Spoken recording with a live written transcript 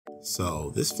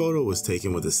So this photo was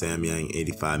taken with a Samyang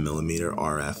 85mm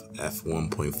RF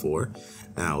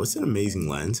f1.4. Now it's an amazing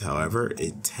lens, however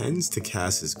it tends to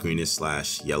cast this greenish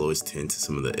 / yellowish tint to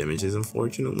some of the images,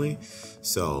 unfortunately.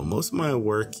 So most of my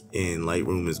work in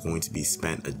Lightroom is going to be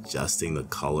spent adjusting the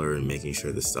color and making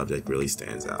sure the subject really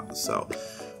stands out. So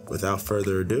without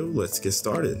further ado, let's get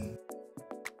started.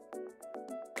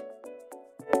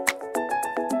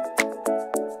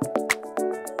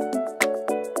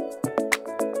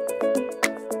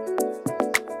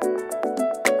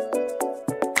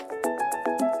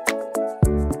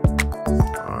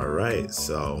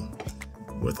 So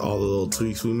with all the little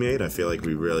tweaks we made, I feel like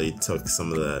we really took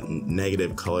some of the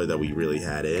negative color that we really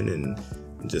had in and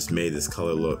just made this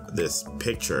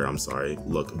picture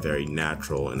look very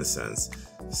natural in a sense.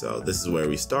 So this is where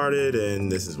we started and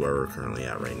this is where we're currently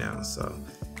at right now. So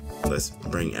let's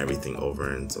bring everything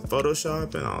over into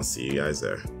Photoshop and I'll see you guys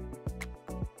there.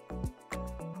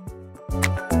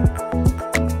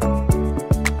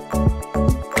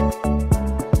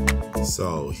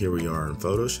 So here we are in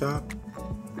Photoshop,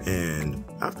 and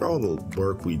after all the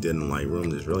work we did in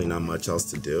Lightroom, there's really not much else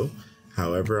to do.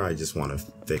 However, I just want to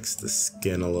fix the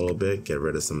skin a little bit, get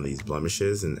rid of some of these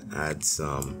blemishes, and add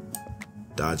some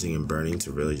dodging and burning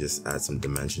to really just add some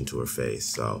dimension to her face.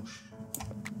 So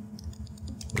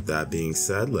with that being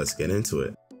said, let's get into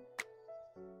it.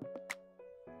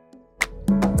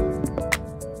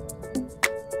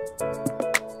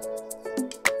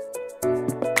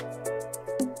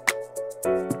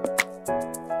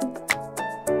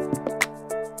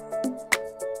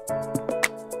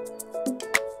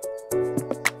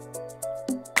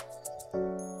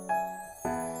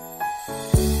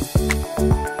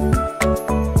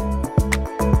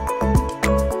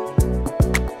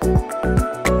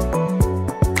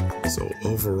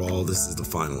 Overall, this is the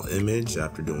final image.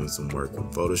 After doing some work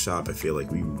with Photoshop, I feel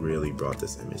like we really brought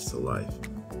this image to life.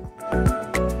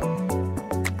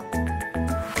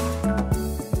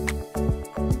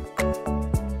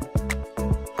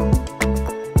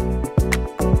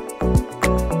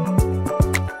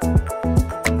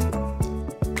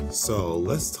 So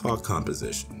let's talk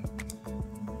composition.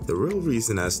 The real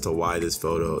reason as to why this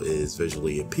photo is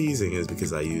visually appeasing is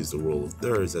because I use the rule of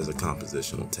thirds as a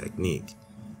compositional technique.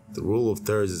 The rule of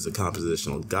thirds is a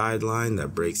compositional guideline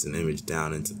that breaks an image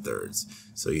down into thirds.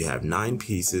 So you have 9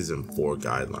 pieces and 4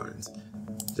 guidelines,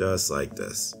 just like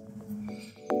this.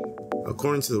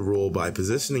 According to the rule, by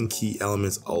positioning key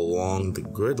elements along the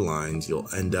grid lines, you'll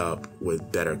end up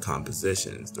with better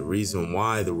compositions. The reason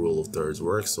why the rule of thirds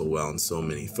works so well in so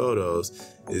many photos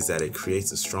is that it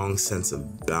creates a strong sense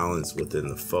of balance within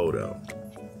the photo.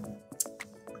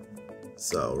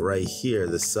 So right here,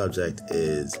 the subject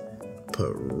is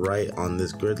put right on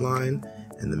this grid line,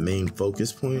 and the main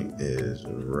focus point is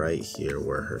right here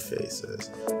where her face is.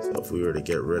 So if we were to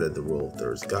get rid of the rule of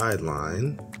thirds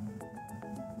guideline,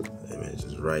 the image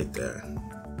is right there,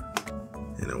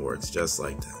 and it works just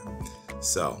like that.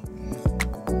 So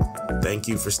thank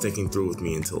you for sticking through with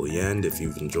me until the end. If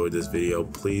you've enjoyed this video,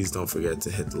 please don't forget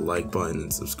to hit the like button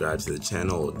and subscribe to the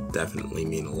channel. It would definitely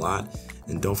mean a lot.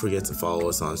 And don't forget to follow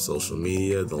us on social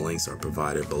media. The links are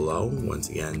provided below. Once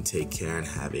again, take care and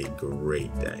have a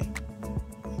great day.